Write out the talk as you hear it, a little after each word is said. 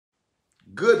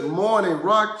Good morning,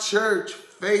 Rock Church,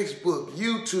 Facebook,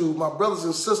 YouTube. My brothers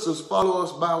and sisters, follow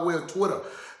us by way of Twitter.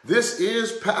 This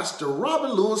is Pastor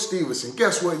Robert Louis Stevenson.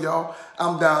 Guess what, y'all?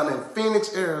 I'm down in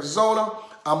Phoenix, Arizona.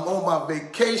 I'm on my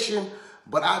vacation,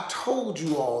 but I told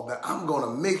you all that I'm going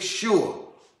to make sure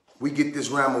we get this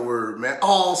Rhema word, man.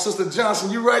 Oh, Sister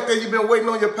Johnson, you right there. You've been waiting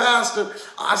on your pastor.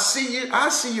 I see you. I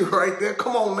see you right there.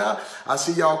 Come on now. I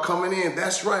see y'all coming in.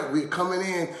 That's right. We're coming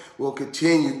in. We'll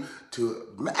continue to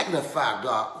magnify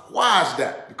God. Why is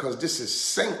that? Because this is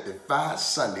Sanctified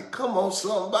Sunday. Come on,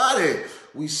 somebody.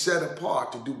 We set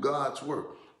apart to do God's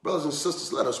work. Brothers and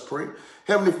sisters, let us pray.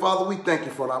 Heavenly Father, we thank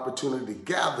you for an opportunity to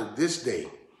gather this day.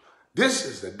 This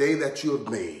is the day that you have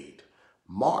made.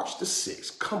 March the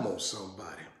 6th. Come on,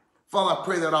 somebody. Father, I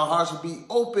pray that our hearts will be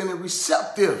open and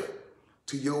receptive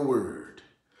to your word.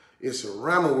 It's a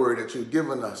Rhema word that you've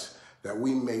given us that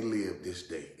we may live this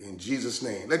day. In Jesus'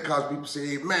 name. Let God's people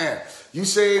say amen. You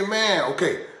say amen.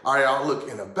 Okay. All right, y'all. Look,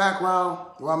 in the background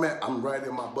where I'm at, I'm right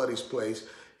in my buddy's place.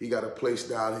 He got a place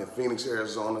down here in Phoenix,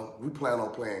 Arizona. We plan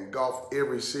on playing golf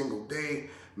every single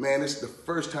day. Man, this is the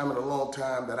first time in a long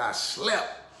time that I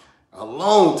slept. A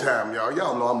long time, y'all.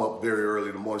 Y'all know I'm up very early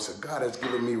in the morning, so God has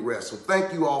given me rest. So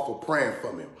thank you all for praying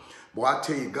for me. Boy, I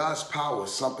tell you, God's power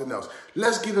is something else.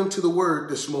 Let's get into the word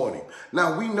this morning.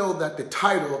 Now, we know that the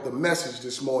title of the message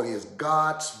this morning is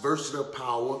God's versatile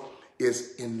power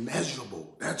is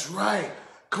immeasurable. That's right.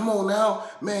 Come on now,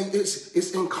 man, it's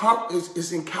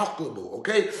incalculable,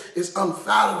 okay? It's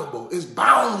unfathomable. It's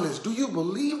boundless. Do you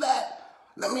believe that?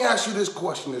 Let me ask you this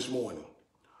question this morning.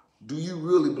 Do you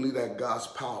really believe that God's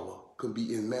power can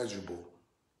be immeasurable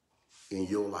in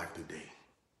your life today?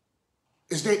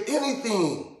 Is there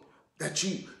anything that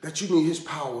you need his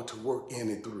power to work in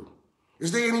and through?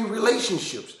 Is there any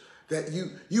relationships that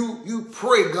you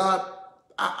pray, God,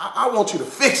 I want you to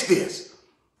fix this?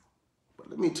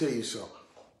 But let me tell you something.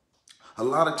 A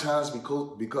lot of times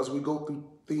because we go through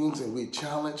things and we're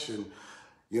challenged and,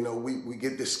 you know, we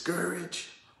get discouraged,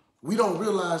 we don't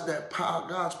realize that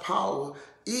God's power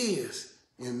is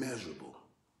immeasurable.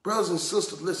 Brothers and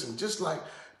sisters, listen, just like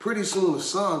pretty soon the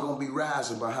sun gonna be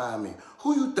rising behind me.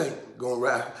 Who you think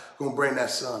gonna bring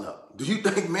that sun up? Do you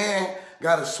think man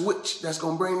got a switch that's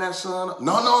gonna bring that sun up?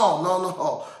 No,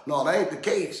 that ain't the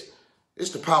case. It's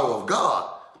the power of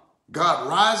God. God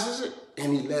rises it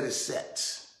and he let it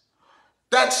set.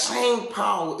 That same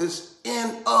power is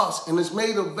in us and it's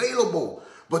made available,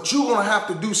 but you're gonna have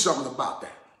to do something about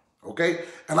that. Okay,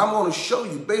 and I'm going to show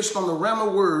you based on the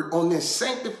Rhema word on this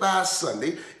Sanctified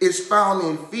Sunday. It's found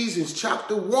in Ephesians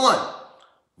chapter 1,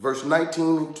 verse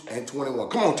 19 and 21.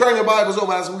 Come on, turn your Bibles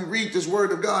over as we read this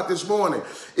word of God this morning.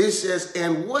 It says,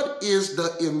 and what is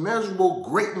the immeasurable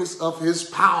greatness of his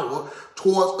power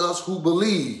towards us who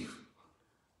believe?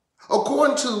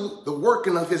 According to the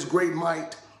working of his great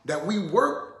might that we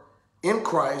work in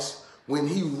Christ when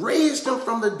he raised him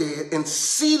from the dead and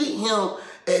seated him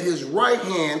at his right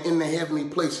hand in the heavenly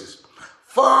places,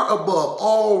 far above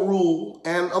all rule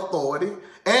and authority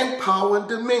and power and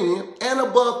dominion, and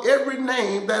above every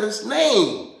name that is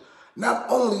named, not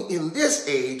only in this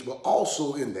age, but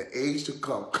also in the age to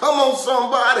come. Come on,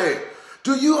 somebody.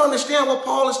 Do you understand what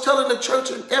Paul is telling the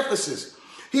church in Ephesus?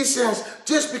 He says,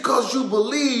 just because you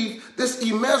believe this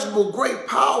immeasurable great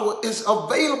power is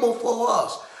available for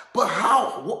us. But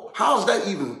how is that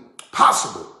even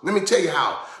possible? Let me tell you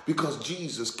how. Because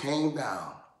Jesus came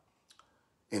down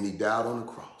and he died on the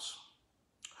cross.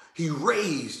 He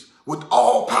raised with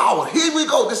all power. Here we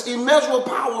go. This immeasurable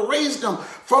power raised him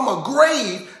from a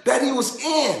grave that he was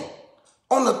in.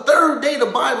 On the third day, the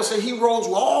Bible said he rose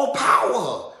with all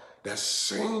power. That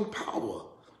same power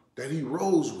that he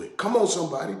rose with. Come on,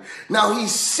 somebody. Now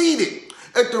he's seated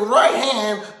at the right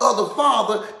hand of the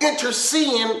Father,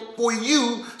 interceding for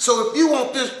you. So if you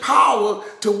want this power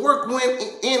to work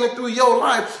in and through your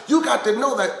life, you got to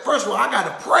know that, first of all, I got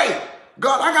to pray.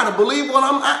 God, I got to believe what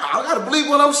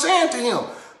I'm saying to him.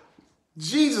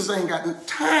 Jesus ain't got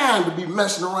time to be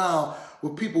messing around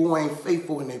with people who ain't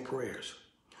faithful in their prayers.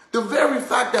 The very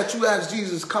fact that you asked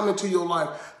Jesus to come into your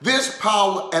life, this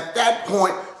power at that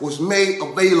point was made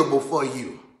available for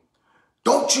you.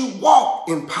 Don't you walk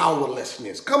in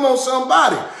powerlessness. Come on,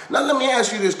 somebody. Now, let me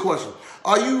ask you this question.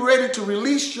 Are you ready to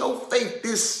release your faith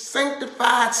this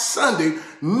Sanctified Sunday,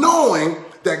 knowing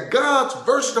that God's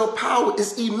versatile power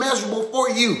is immeasurable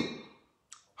for you?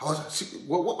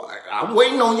 I'm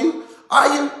waiting on you.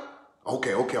 Are you?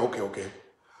 Okay.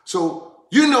 So,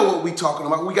 you know what we're talking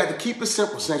about. We got to keep it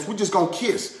simple, saints. We're just going to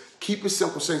kiss. Keep it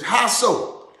simple, saints. How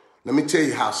so? Let me tell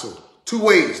you how so. 2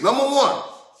 ways. Number one,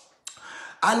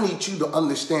 I need you to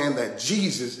understand that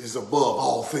Jesus is above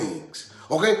all things.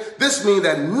 Okay, this means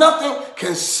that nothing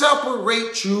can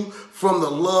separate you from the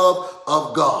love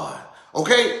of God.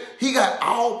 Okay, he got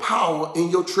all power in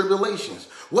your tribulations.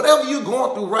 Whatever you're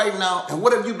going through right now and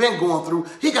whatever you've been going through,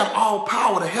 he got all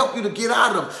power to help you to get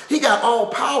out of it. He got all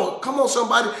power, come on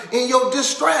somebody, in your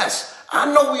distress. I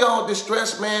know we all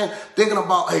distressed, man, thinking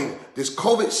about, hey, this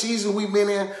COVID season we've been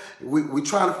in, we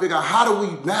trying to figure out how do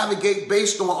we navigate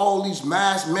based on all these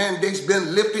mask mandates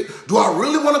been lifted. Do I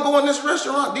really want to go in this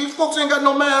restaurant? These folks ain't got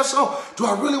no masks on. Do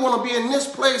I really want to be in this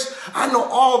place? I know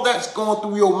all that's going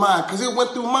through your mind because it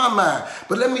went through my mind.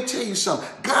 But let me tell you something.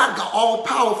 God got all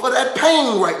power for that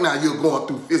pain right now you're going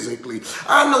through physically.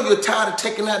 I know you're tired of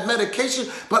taking that medication,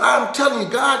 but I'm telling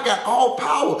you, God got all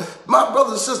power. My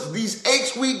brothers and sisters, these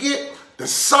aches we get, the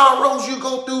sorrows you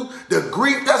go through, the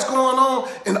grief that's going on,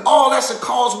 and all that's a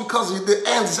cause because of the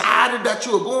anxiety that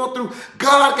you are going through.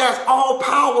 God got all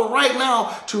power right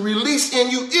now to release in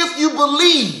you if you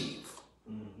believe.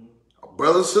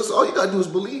 Brothers and sisters, all you got to do is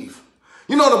believe.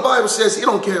 You know, the Bible says he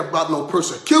don't care about no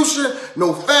persecution,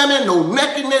 no famine, no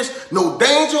nakedness, no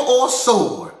danger or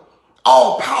sword.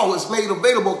 All power is made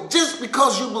available just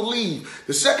because you believe.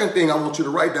 The second thing I want you to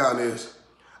write down is,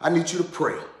 I need you to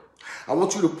pray. I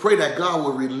want you to pray that God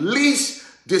will release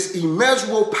this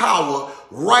immeasurable power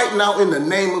right now in the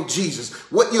name of Jesus.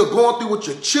 What you're going through with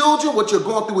your children, what you're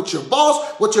going through with your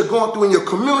boss, what you're going through in your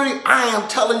community, I am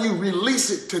telling you,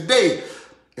 release it today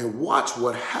and watch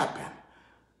what happens.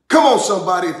 Come on,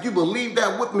 somebody. If you believe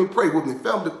that with me, pray with me.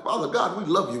 Family, Father God, we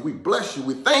love you. We bless you.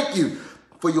 We thank you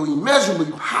for your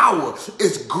immeasurable power.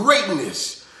 It's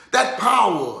greatness. That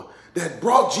power that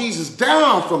brought Jesus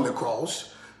down from the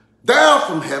cross, down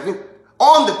from heaven,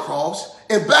 on the cross,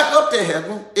 and back up to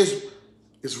heaven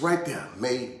is right there,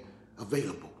 made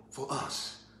available for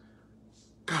us.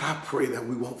 God, I pray that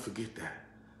we won't forget that.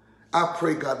 I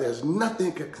pray, God, there's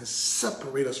nothing that can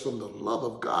separate us from the love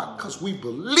of God because we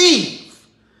believe.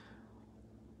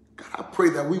 God, I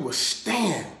pray that we will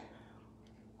stand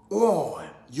on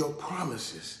your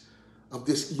promises of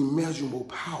this immeasurable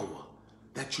power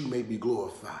that you may be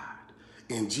glorified.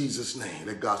 In Jesus' name,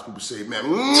 let God's people say amen.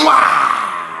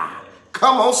 Mwah!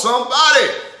 Come on,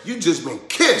 somebody. You just been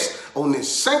kissed on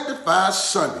this Sanctified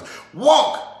Sunday.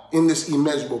 Walk in this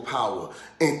immeasurable power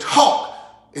and talk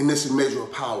in this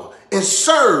immeasurable power and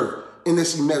serve in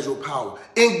this immeasurable power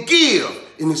and give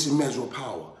in this immeasurable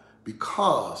power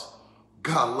because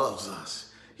God loves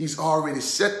us. He's already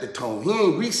set the tone. He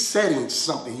ain't resetting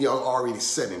something he already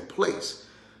set in place.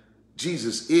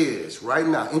 Jesus is right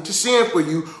now interceding for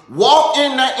you. Walk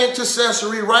in that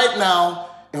intercessory right now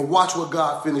and watch what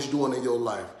God finished doing in your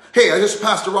life. Hey, this is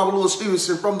Pastor Robert Louis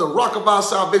Stevenson from the Rock of Our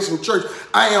Salvation Church.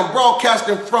 I am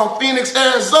broadcasting from Phoenix,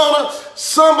 Arizona.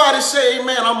 Somebody say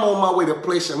amen. I'm on my way to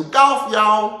play some golf,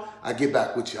 y'all. I get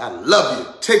back with you. I love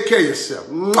you. Take care of yourself.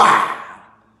 Mwah!